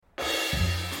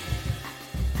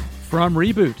From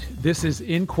Reboot, this is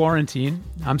In Quarantine.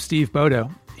 I'm Steve Bodo,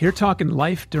 here talking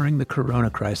life during the corona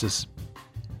crisis.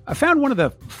 I found one of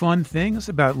the fun things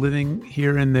about living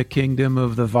here in the kingdom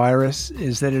of the virus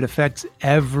is that it affects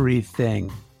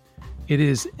everything. It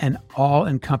is an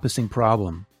all-encompassing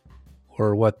problem,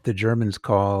 or what the Germans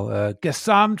call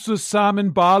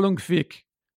Gesamtzusammenballung.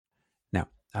 Now,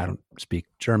 I don't speak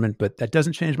German, but that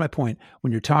doesn't change my point.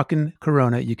 When you're talking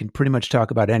corona, you can pretty much talk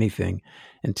about anything.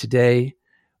 And today,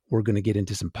 we're going to get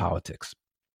into some politics.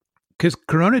 Because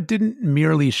corona didn't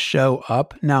merely show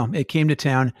up. No, it came to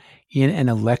town in an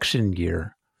election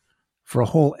year for a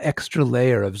whole extra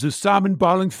layer of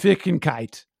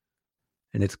Zusammenballungsfähigkeit.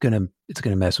 And it's going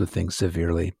to mess with things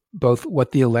severely. Both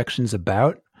what the election's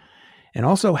about and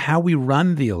also how we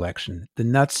run the election, the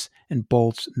nuts and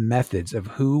bolts methods of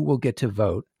who will get to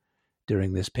vote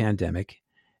during this pandemic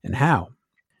and how.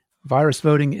 Virus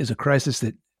voting is a crisis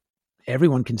that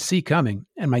everyone can see coming,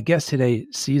 and my guest today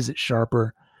sees it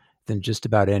sharper than just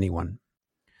about anyone.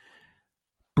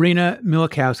 Brina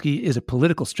Milikowsky is a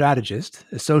political strategist,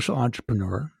 a social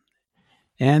entrepreneur,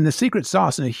 and the secret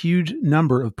sauce in a huge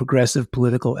number of progressive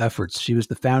political efforts. She was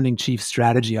the founding chief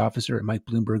strategy officer at Mike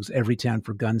Bloomberg's Everytown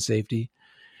for Gun Safety.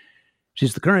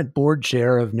 She's the current board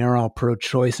chair of NARAL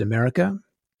Pro-Choice America.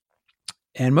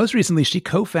 And most recently, she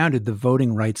co-founded the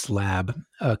Voting Rights Lab,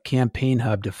 a campaign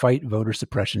hub to fight voter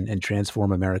suppression and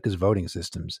transform America's voting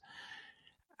systems.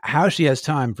 How she has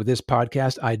time for this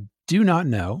podcast, I do not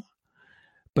know,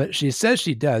 but she says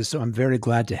she does, so I'm very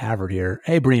glad to have her here.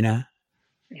 Hey, Brina.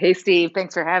 Hey, Steve.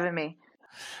 Thanks for having me.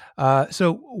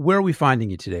 So where are we finding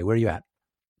you today? Where are you at?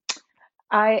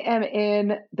 I am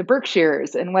in the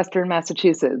Berkshires in Western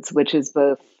Massachusetts, which is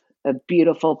both a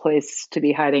beautiful place to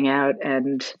be hiding out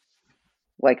and,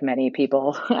 like many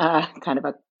people, kind of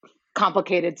a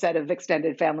complicated set of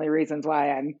extended family reasons why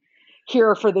I'm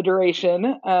here for the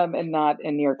duration and not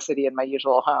in New York City in my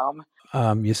usual home.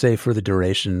 You say for the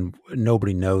duration,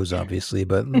 nobody knows, obviously,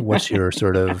 but what's your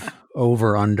sort of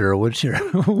over under? Where's your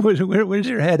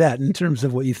head at in terms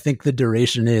of what you think the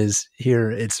duration is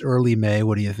here? It's early May.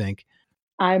 What do you think?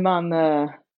 I'm on the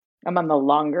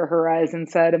longer horizon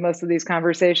side of most of these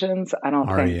conversations. I don't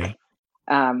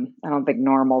think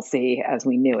normalcy as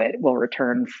we knew it will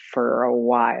return for a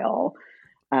while.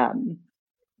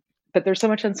 But there's so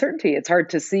much uncertainty. It's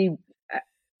hard to see.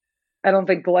 I don't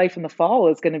think the life in the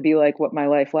fall is going to be like what my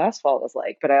life last fall was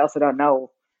like, but I also don't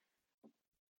know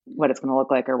what it's going to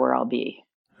look like or where I'll be.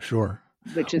 Sure.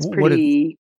 Which is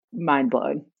pretty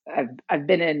mind-blowing. I've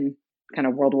been in kind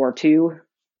of World War II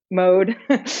mode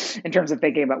in terms of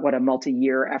thinking about what a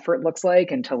multi-year effort looks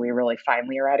like until we really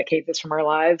finally eradicate this from our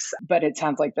lives. But it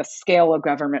sounds like the scale of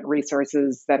government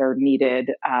resources that are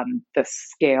needed, the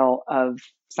scale of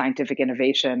scientific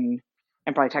innovation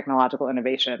and probably technological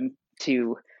innovation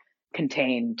to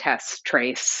contain, test,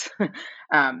 trace,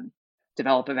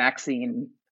 develop a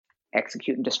vaccine,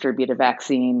 execute and distribute a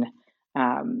vaccine,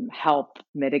 help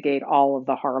mitigate all of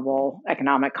the horrible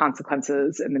economic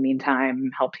consequences in the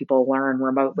meantime, help people learn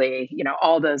remotely,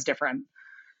 all those different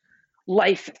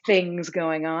life things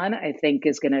going on, I think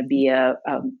is going to be a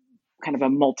kind of a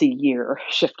multi-year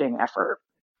shifting effort.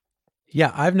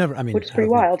 Yeah, which is pretty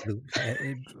wild.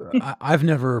 I've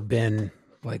never been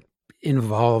like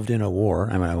involved in a war.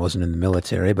 I mean, I wasn't in the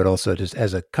military, but also just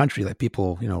as a country, like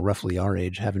people, roughly our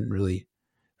age haven't really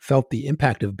felt the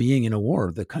impact of being in a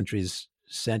war. The country's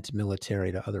sent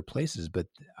military to other places, but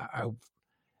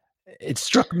it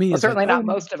struck me as certainly not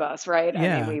most of us, right?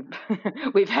 Yeah. I mean,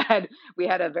 we've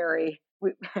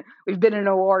been in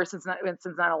a war since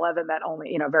 9/11 that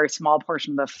only a very small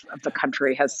portion of the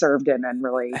country has served in and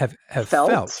really have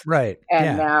felt right.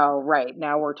 And now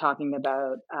we're talking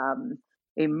about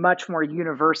a much more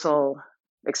universal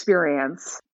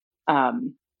experience.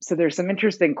 So there's some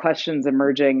interesting questions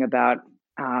emerging about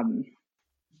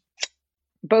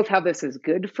both how this is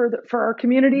good for our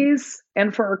communities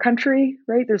and for our country,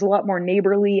 right? There's a lot more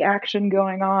neighborly action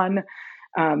going on.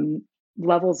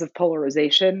 Levels of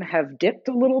polarization have dipped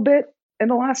a little bit in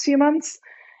the last few months.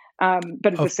 But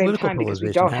at the same time, because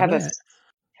we don't have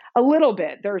a little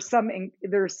bit, there's some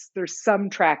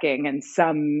tracking and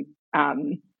some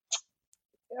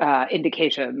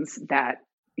indications that,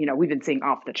 we've been seeing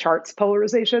off the charts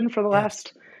polarization for the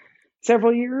last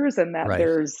several years, and that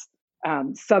there's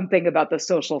something about the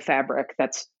social fabric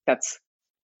that's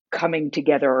coming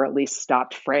together, or at least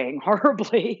stopped fraying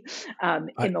horribly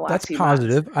in the last few months. That's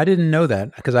positive. I didn't know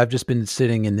that because I've just been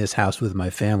sitting in this house with my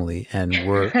family, and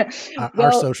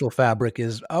our social fabric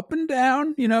is up and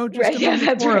down. That's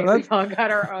right. We've all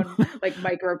got our own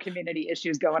micro community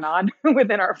issues going on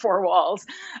within our four walls.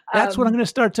 That's what I'm going to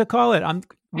start to call it.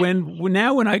 when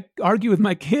I argue with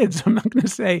my kids, I'm not going to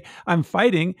say I'm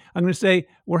fighting. I'm going to say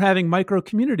we're having micro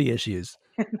community issues.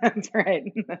 That's right.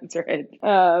 That's right.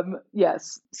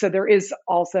 Yes. So there is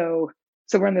also,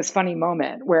 so we're in this funny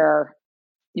moment where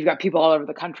you've got people all over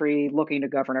the country looking to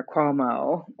Governor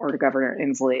Cuomo or to Governor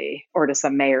Inslee or to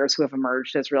some mayors who have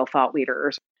emerged as real thought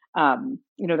leaders. The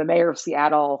mayor of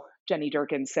Seattle, Jenny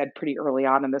Durkin, said pretty early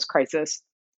on in this crisis,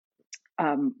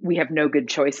 we have no good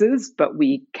choices, but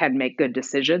we can make good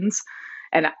decisions.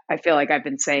 And I feel like I've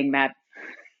been saying that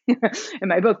in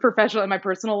my both professional and my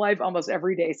personal life almost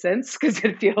every day since, because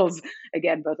it feels,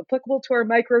 again, both applicable to our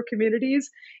micro communities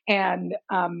and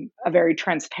a very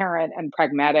transparent and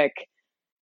pragmatic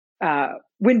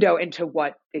window into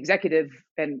what executive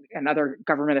and other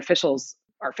government officials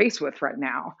are faced with right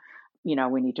now.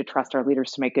 We need to trust our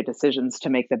leaders to make good decisions to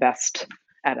make the best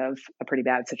out of a pretty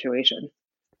bad situation.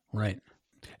 Right.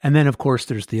 And then, of course,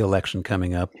 there's the election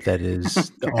coming up that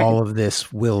is right. All of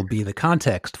this will be the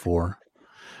context for.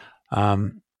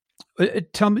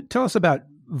 Tell us about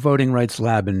Voting Rights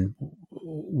Lab and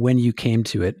when you came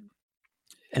to it,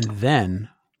 and then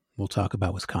we'll talk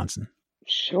about Wisconsin.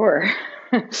 Sure.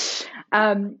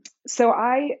 So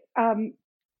I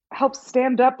helped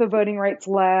stand up the Voting Rights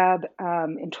Lab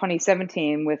in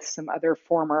 2017 with some other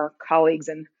former colleagues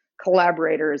and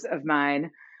collaborators of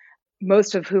mine,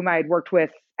 most of whom I had worked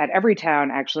with at Everytown,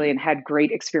 actually, and had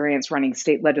great experience running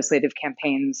state legislative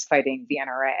campaigns fighting the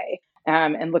NRA.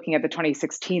 And looking at the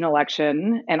 2016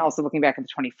 election and also looking back at the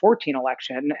 2014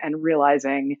 election and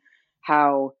realizing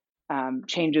how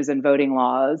changes in voting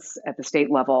laws at the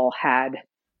state level had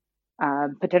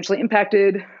potentially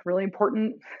impacted really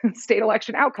important state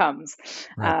election outcomes.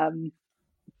 Right.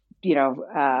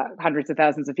 Hundreds of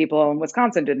thousands of people in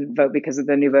Wisconsin didn't vote because of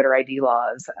the new voter ID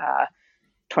laws.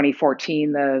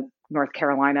 2014, the North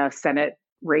Carolina Senate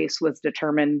race was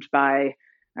determined by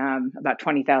about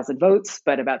 20,000 votes,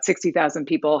 but about 60,000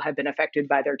 people had been affected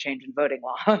by their change in voting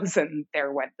laws, and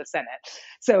there went the Senate.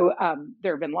 So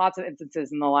there have been lots of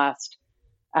instances in the last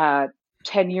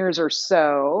 10 years or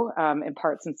so, in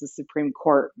part since the Supreme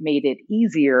Court made it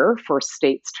easier for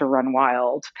states to run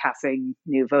wild, passing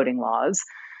new voting laws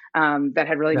that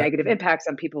had really negative impacts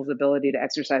on people's ability to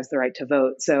exercise the right to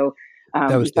vote. So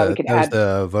that was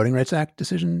the Voting Rights Act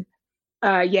decision?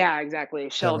 Yeah,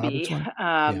 exactly. Shelby.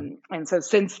 And so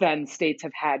since then, states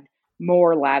have had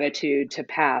more latitude to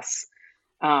pass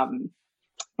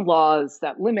laws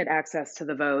that limit access to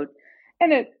the vote.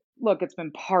 And it's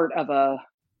been part of a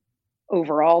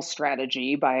overall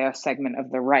strategy by a segment of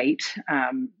the right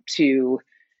to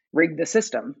rig the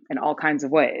system in all kinds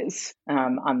of ways,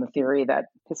 on the theory that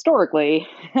historically,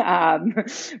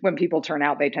 when people turn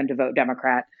out, they tend to vote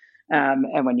Democrat.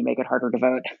 And when you make it harder to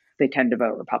vote, they tend to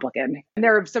vote Republican. And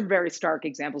there are some very stark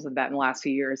examples of that in the last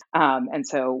few years. And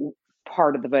so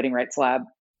part of the Voting Rights Lab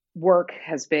work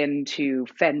has been to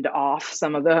fend off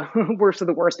some of the worst of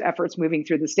the worst efforts moving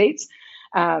through the states,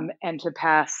 and to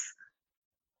pass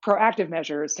proactive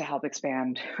measures to help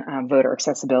expand voter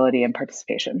accessibility and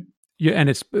participation. Yeah, and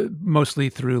it's mostly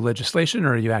through legislation,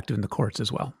 or are you active in the courts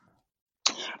as well?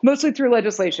 Mostly through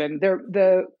legislation.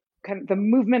 The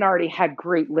movement already had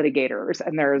great litigators,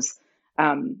 and there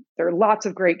are lots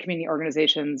of great community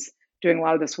organizations doing a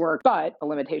lot of this work. But a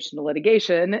limitation to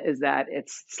litigation is that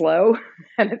it's slow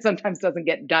and it sometimes doesn't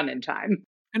get done in time.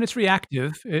 And it's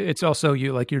reactive. It's also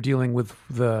you're dealing with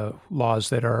the laws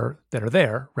that are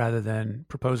there rather than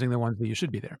proposing the ones that you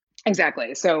should be there.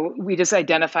 Exactly. So we just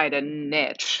identified a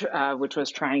niche, which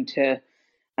was trying to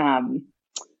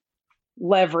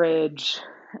leverage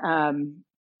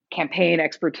campaign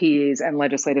expertise and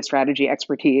legislative strategy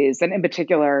expertise. And in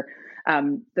particular,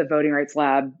 the Voting Rights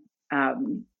Lab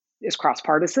is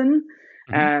cross-partisan,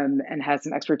 and has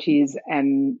some expertise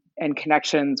and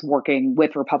connections working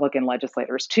with Republican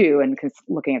legislators too. And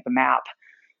looking at the map,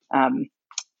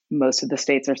 most of the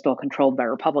states are still controlled by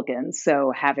Republicans.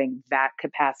 So having that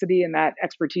capacity and that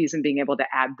expertise and being able to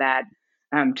add that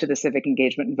to the civic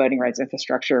engagement and voting rights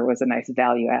infrastructure was a nice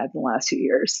value add in the last few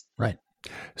years. Right.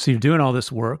 So you're doing all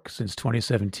this work since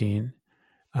 2017.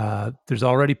 There's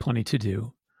already plenty to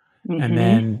do.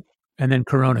 And then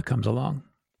Corona comes along.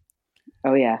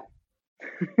 Oh, yeah.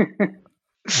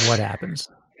 What happens?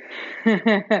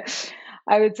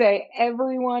 I would say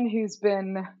everyone who's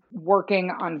been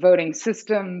working on voting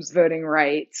systems, voting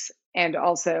rights, and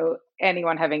also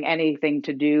anyone having anything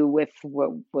to do with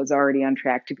what was already on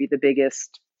track to be the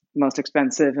biggest, most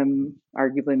expensive, and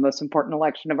arguably most important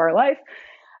election of our life.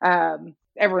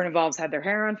 Everyone involved's had their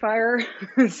hair on fire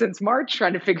since March,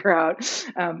 trying to figure out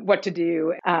what to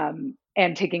do,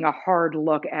 and taking a hard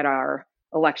look at our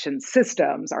election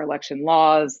systems, our election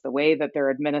laws, the way that they're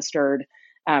administered,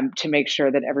 to make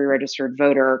sure that every registered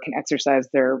voter can exercise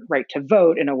their right to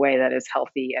vote in a way that is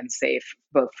healthy and safe,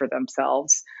 both for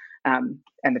themselves and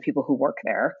the people who work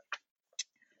there.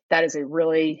 That is a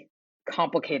really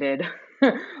complicated,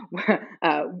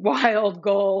 wild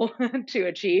goal to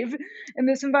achieve in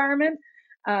this environment.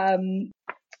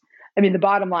 The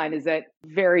bottom line is that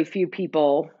very few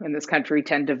people in this country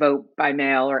tend to vote by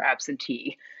mail or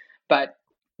absentee. But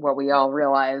what we all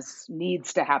realize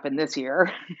needs to happen this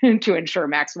year to ensure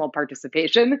maximal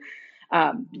participation,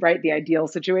 right? The ideal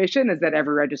situation is that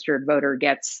every registered voter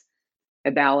gets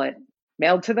a ballot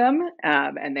mailed to them,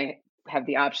 and they have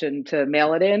the option to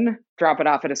mail it in, drop it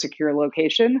off at a secure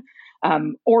location,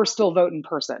 or still vote in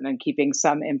person. And keeping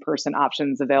some in-person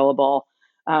options available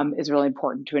is really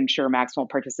important to ensure maximal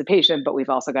participation. But we've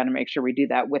also got to make sure we do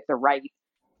that with the right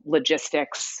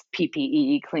logistics,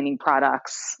 PPE, cleaning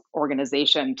products,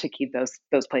 organization to keep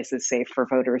those places safe for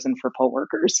voters and for poll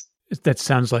workers. That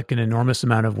sounds like an enormous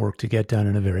amount of work to get done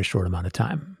in a very short amount of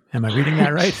time. Am I reading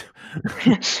that right?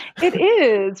 It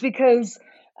is, because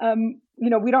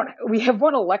we have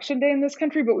one election day in this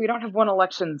country, but we don't have one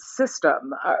election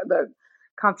system. The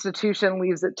Constitution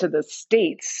leaves it to the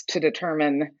states to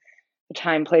determine the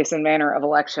time, place, and manner of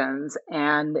elections.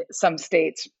 And some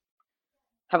states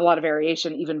have a lot of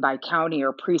variation even by county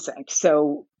or precinct.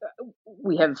 So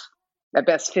we have at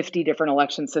best 50 different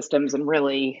election systems and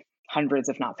really hundreds,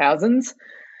 if not thousands.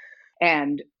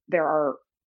 And there are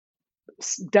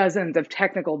dozens of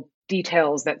technical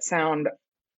details that sound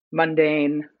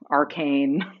mundane,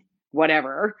 arcane,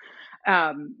 whatever.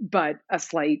 But a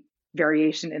slight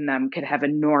variation in them could have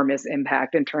enormous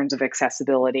impact in terms of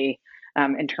accessibility,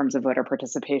 in terms of voter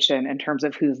participation, in terms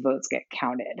of whose votes get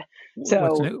counted.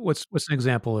 So what's an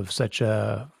example of such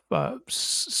a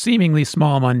seemingly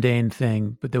small, mundane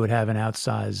thing, but that would have an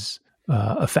outsized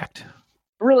effect?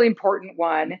 A really important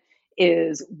one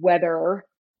is whether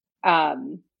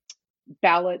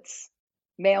ballots,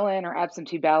 mail-in or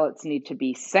absentee ballots, need to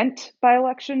be sent by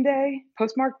Election Day,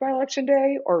 postmarked by Election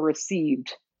Day, or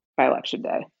received by Election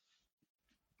Day.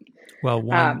 Well,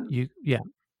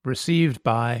 received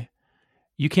by,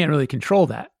 you can't really control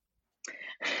that.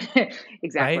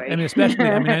 Exactly. Right? Especially,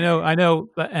 I know,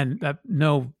 and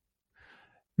no,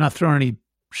 not throwing any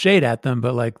shade at them,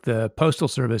 but like the Postal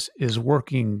Service is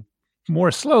working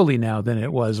more slowly now than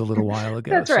it was a little while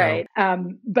ago. That's right.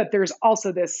 But there's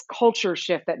also this culture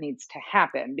shift that needs to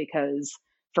happen, because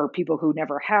for people who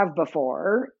never have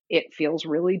before, it feels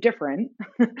really different,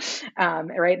 right?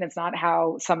 And it's not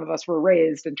how some of us were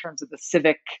raised in terms of the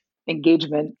civic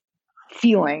engagement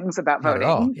feelings about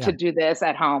voting, to do this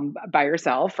at home by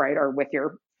yourself, right? Or with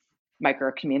your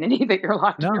micro community that you're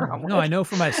locked in your home with. No, I know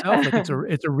for myself, like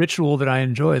it's a ritual that I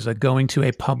enjoy, is like going to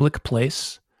a public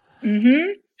place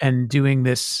and doing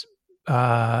this,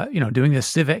 doing this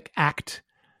civic act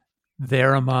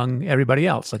there among everybody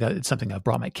else. Like it's something I've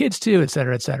brought my kids to, et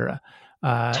cetera, et cetera.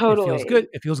 Totally. It feels good.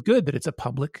 It feels good that it's a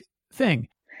public thing.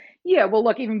 Yeah. Well,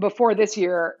 look, even before this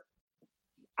year,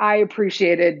 I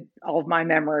appreciated all of my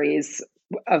memories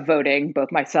of voting,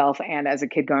 both myself and as a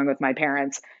kid going with my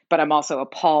parents. But I'm also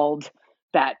appalled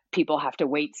that people have to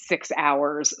wait 6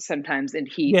 hours, sometimes in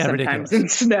heat, sometimes in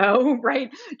snow, right?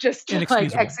 Just to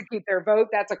execute their vote.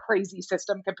 That's a crazy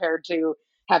system compared to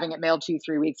having it mailed to you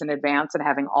 3 weeks in advance and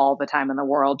having all the time in the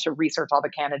world to research all the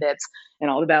candidates and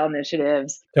all the ballot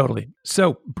initiatives. Totally.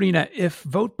 So, Brina, if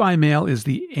vote by mail is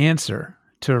the answer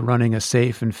to running a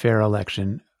safe and fair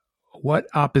election, what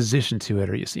opposition to it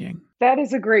are you seeing? That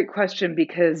is a great question,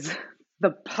 because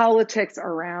the politics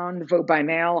around vote by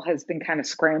mail has been kind of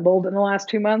scrambled in the last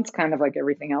 2 months, kind of like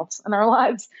everything else in our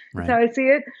lives. Right. That's how I see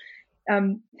it.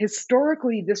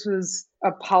 Historically, this was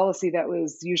a policy that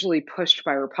was usually pushed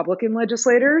by Republican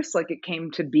legislators, like it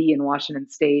came to be in Washington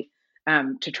state,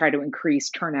 to try to increase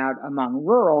turnout among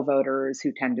rural voters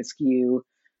who tend to skew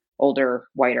older,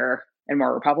 whiter, and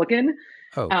more Republican.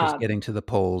 Oh, because getting to the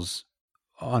polls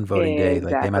on voting day,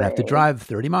 like they might have to drive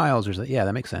 30 miles or something. Yeah,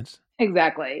 that makes sense.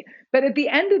 Exactly. But at the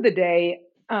end of the day,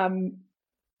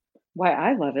 why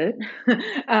I love it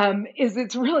is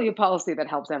it's really a policy that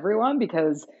helps everyone,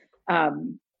 because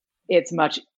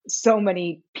so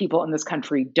many people in this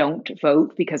country don't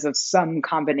vote because of some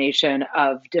combination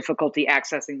of difficulty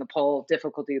accessing the poll,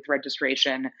 difficulty with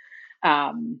registration,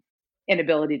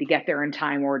 inability to get there in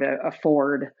time, or to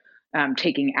afford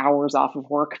taking hours off of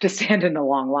work to stand in a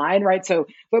long line, right? So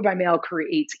vote by mail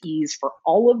creates ease for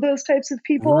all of those types of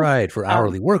people. Right, for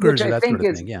hourly workers or that sort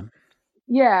of thing, yeah.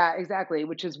 Yeah, exactly,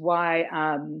 which is why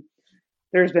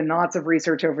there's been lots of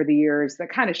research over the years that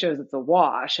kind of shows it's a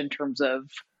wash in terms of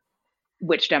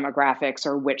which demographics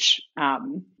or which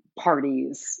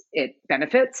parties it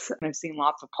benefits. And I've seen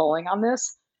lots of polling on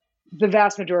this. The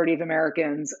vast majority of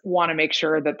Americans want to make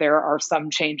sure that there are some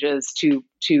changes to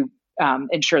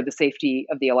ensure the safety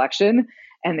of the election,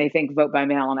 and they think vote by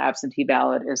mail and absentee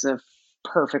ballot is a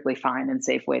perfectly fine and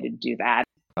safe way to do that.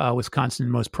 Wisconsin,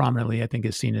 most prominently, I think,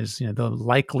 is seen as the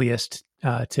likeliest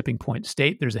tipping point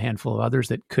state. There's a handful of others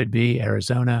that could be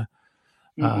Arizona,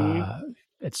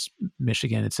 it's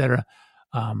Michigan, et cetera.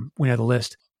 We know the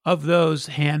list of those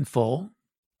handful,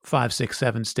 5, 6,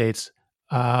 7 states.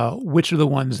 Which are the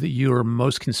ones that you are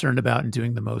most concerned about and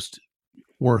doing the most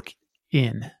work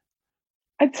in?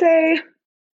 I'd say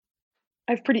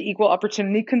I have pretty equal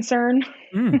opportunity concern.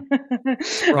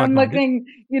 I'm looking,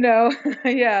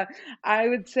 yeah, I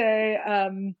would say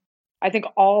I think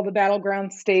all the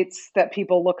battleground states that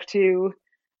people look to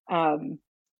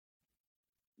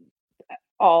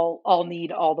all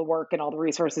need all the work and all the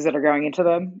resources that are going into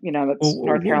them. That's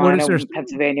North Carolina,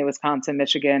 Pennsylvania, Wisconsin,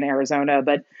 Michigan, Arizona.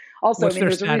 But also,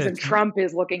 there's a reason Trump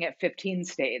is looking at 15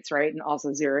 states, right? And also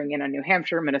zeroing in on New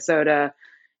Hampshire, Minnesota,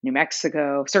 New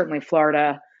Mexico, certainly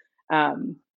Florida.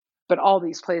 But all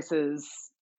these places,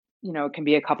 it can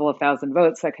be a couple of thousand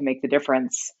votes that can make the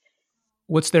difference.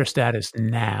 What's their status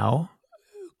now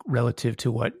relative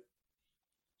to what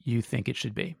you think it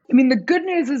should be? The good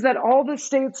news is that all the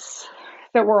states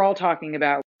that we're all talking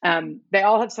about, they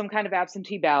all have some kind of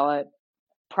absentee ballot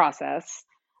process.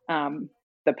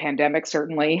 The pandemic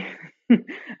certainly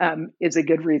is a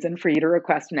good reason for you to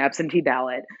request an absentee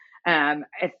ballot.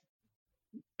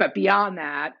 But beyond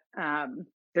that,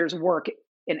 there's work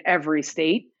in every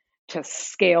state to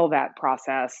scale that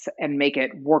process and make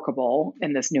it workable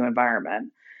in this new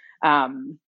environment.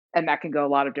 And that can go a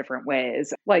lot of different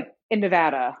ways. Like in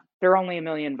Nevada, there are only 1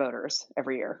 million voters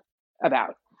every year,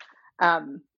 about.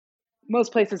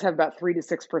 Most places have about 3 to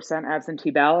 6%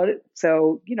 absentee ballot.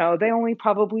 So, they only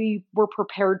probably were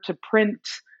prepared to print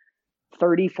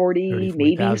 30, 40,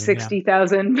 maybe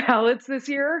 60,000 ballots this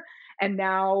year. And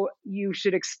now you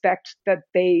should expect that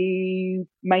they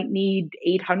might need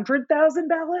 800,000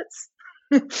 ballots.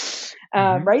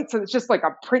 Right? So it's just like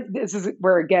a print. This is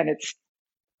where, again, it's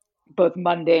both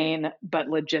mundane, but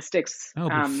logistics.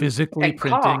 But physically and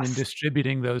printing cost. And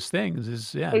distributing those things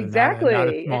is exactly. Not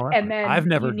a small effort. And then I've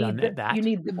never done that. You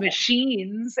need the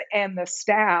machines and the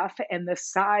staff and the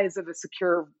size of a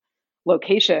secure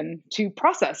location to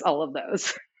process all of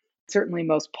those. Certainly,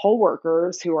 most poll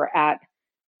workers who are at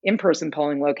in-person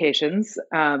polling locations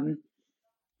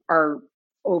are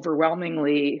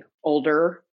overwhelmingly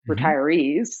older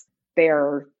retirees. They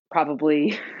are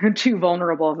probably too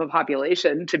vulnerable of a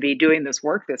population to be doing this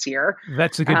work this year.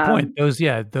 That's a good point.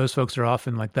 Those folks are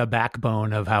often like the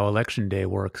backbone of how election day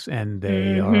works, and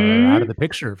they are out of the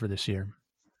picture for this year.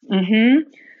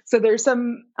 So there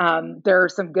are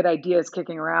some good ideas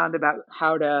kicking around about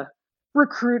how to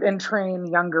recruit and train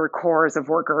younger cores of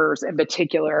workers. In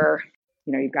particular,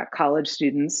 you've got college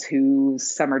students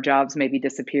whose summer jobs may be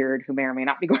disappeared, who may or may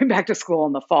not be going back to school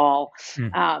in the fall,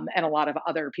 and a lot of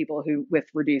other people who with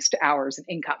reduced hours and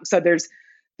income. So there's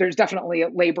definitely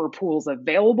labor pools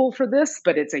available for this,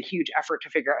 but it's a huge effort to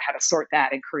figure out how to sort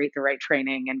that and create the right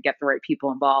training and get the right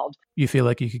people involved. You feel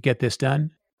like you could get this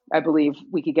done? I believe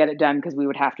we could get it done because we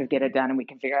would have to get it done, and we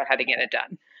can figure out how to get it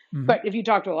done. But if you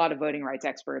talk to a lot of voting rights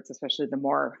experts, especially the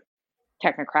more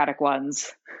technocratic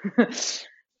ones,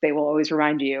 they will always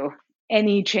remind you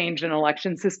any change in an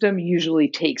election system usually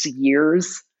takes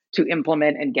years to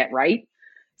implement and get right.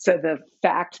 So the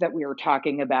fact that we are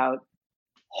talking about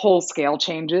whole-scale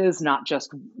changes, not just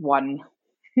one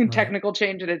technical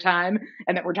change at a time,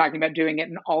 and that we're talking about doing it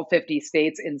in all 50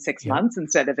 states in 6 months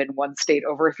instead of in one state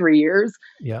over 3 years,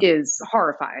 is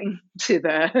horrifying to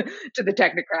the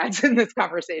technocrats in this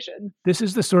conversation. This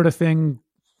is the sort of thing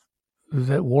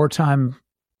that wartime,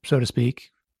 so to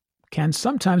speak, can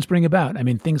sometimes bring about.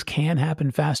 Things can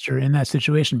happen faster in that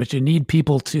situation, but you need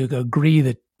people to agree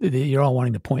that you're all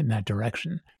wanting to point in that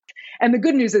direction. And the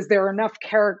good news is there are enough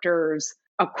characters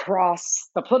across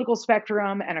the political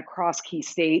spectrum and across key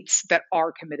states that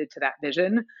are committed to that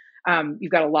vision.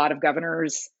 You've got a lot of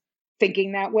governors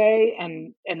thinking that way,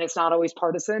 and it's not always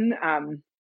partisan.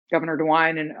 Governor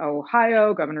DeWine in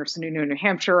Ohio, Governor Sununu in New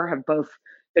Hampshire have both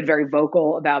been very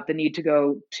vocal about the need to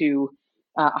go to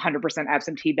 100%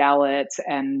 absentee ballots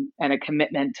and a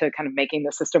commitment to kind of making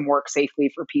the system work safely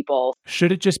for people.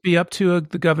 Should it just be up to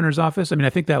the governor's office? I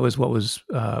think that was what was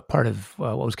part of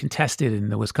what was contested in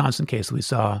the Wisconsin case we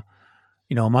saw,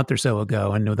 a month or so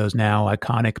ago, and those now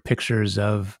iconic pictures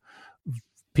of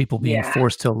people being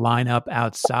forced to line up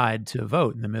outside to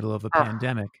vote in the middle of a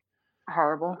pandemic.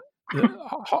 Horrible.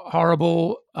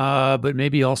 horrible, but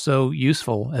maybe also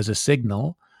useful as a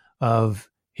signal of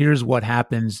here's what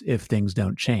happens if things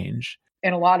don't change.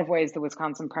 In a lot of ways, the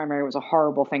Wisconsin primary was a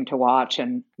horrible thing to watch.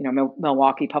 And,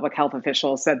 Milwaukee public health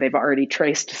officials said they've already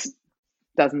traced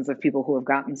dozens of people who have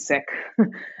gotten sick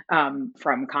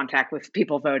from contact with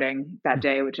people voting that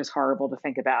day, which is horrible to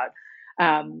think about.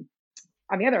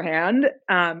 On the other hand,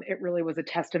 it really was a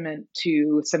testament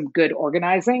to some good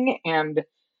organizing and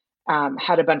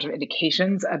had a bunch of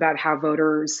indications about how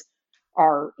voters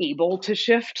are able to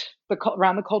shift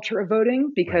around the culture of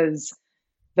voting, because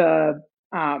the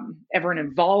everyone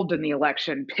involved in the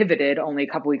election pivoted only a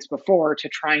couple weeks before to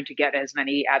trying to get as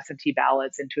many absentee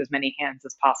ballots into as many hands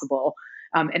as possible.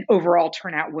 And overall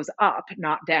turnout was up,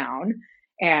 not down.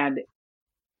 And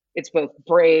it's both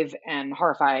brave and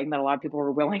horrifying that a lot of people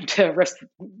were willing to risk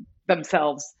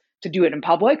themselves to do it in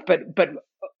public, but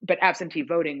absentee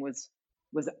voting was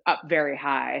up very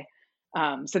high.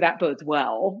 So that bodes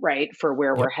well, right, for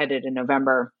where we're headed in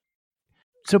November.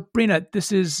 So, Brina,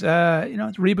 this is, it's a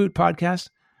Reboot podcast.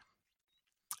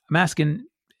 I'm asking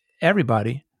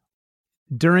everybody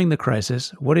during the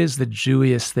crisis, what is the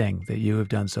Jewiest thing that you have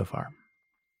done so far?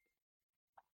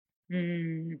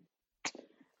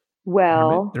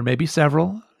 Well, there may be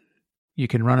several. You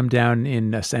can run them down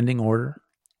in ascending order,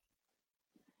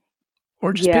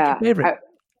 or just pick your favorite.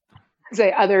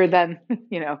 Say other than,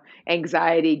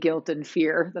 anxiety, guilt, and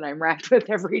fear that I'm racked with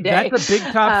every day. That's a big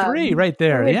top three right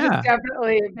there. Which yeah. is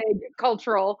definitely a big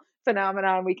cultural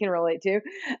phenomenon we can relate to.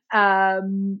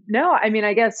 No, I mean,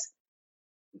 I guess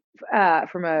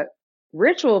from a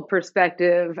ritual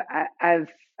perspective, I've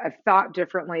thought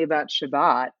differently about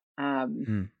Shabbat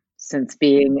since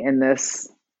being in this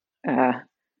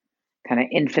kind of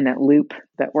infinite loop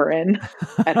that we're in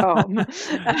at home.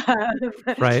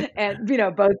 Right. And,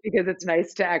 both because it's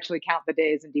nice to actually count the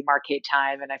days and demarcate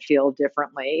time. And I feel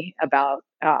differently about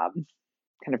kind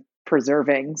of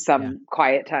preserving some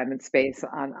quiet time and space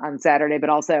on Saturday, but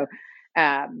also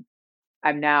I'm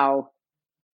now,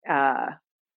 I'm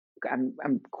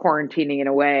quarantining in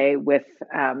a way with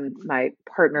my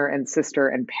partner and sister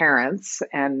and parents.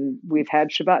 And we've had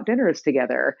Shabbat dinners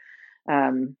together,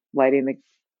 lighting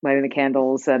the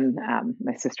candles, and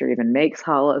my sister even makes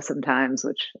challah sometimes,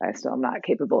 which I still am not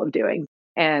capable of doing.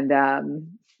 And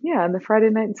and the Friday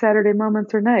night and Saturday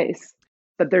moments are nice.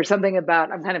 But there's something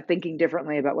about, I'm kind of thinking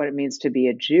differently about what it means to be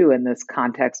a Jew in this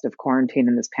context of quarantine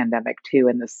and this pandemic too,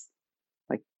 and this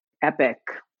like epic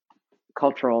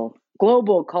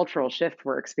global cultural shift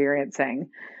we're experiencing.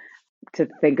 To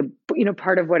think of,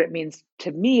 part of what it means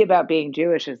to me about being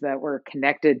Jewish is that we're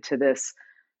connected to this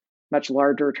much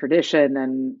larger tradition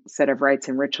and set of rites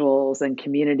and rituals and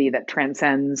community that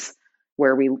transcends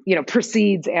where we,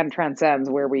 precedes and transcends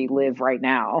where we live right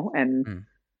now. And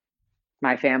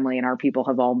my family and our people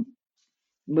have all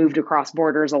moved across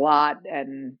borders a lot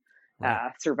and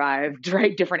survived,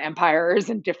 right, different empires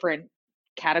and different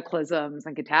cataclysms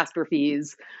and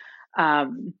catastrophes.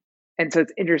 And so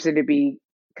it's interesting to be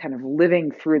kind of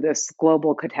living through this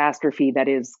global catastrophe that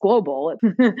is global,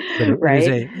 right?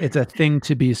 It's a thing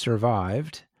to be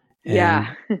survived.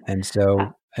 And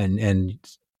so, and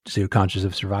so you're conscious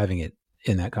of surviving it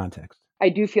in that context. I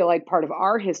do feel like part of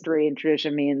our history and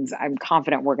tradition means I'm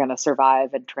confident we're going to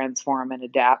survive and transform and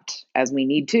adapt as we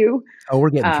need to. Oh,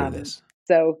 we're getting through this.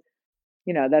 So,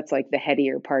 that's like the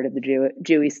headier part of the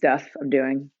Jewy stuff I'm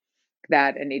doing,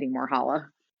 that and eating more challah.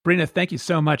 Brina, thank you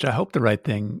so much. I hope the right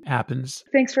thing happens.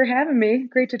 Thanks for having me.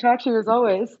 Great to talk to you as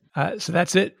always. So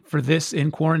that's it for this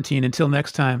In Quarantine. Until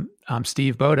next time, I'm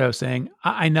Steve Bodo saying,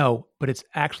 I know, but it's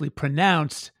actually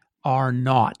pronounced are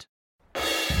not.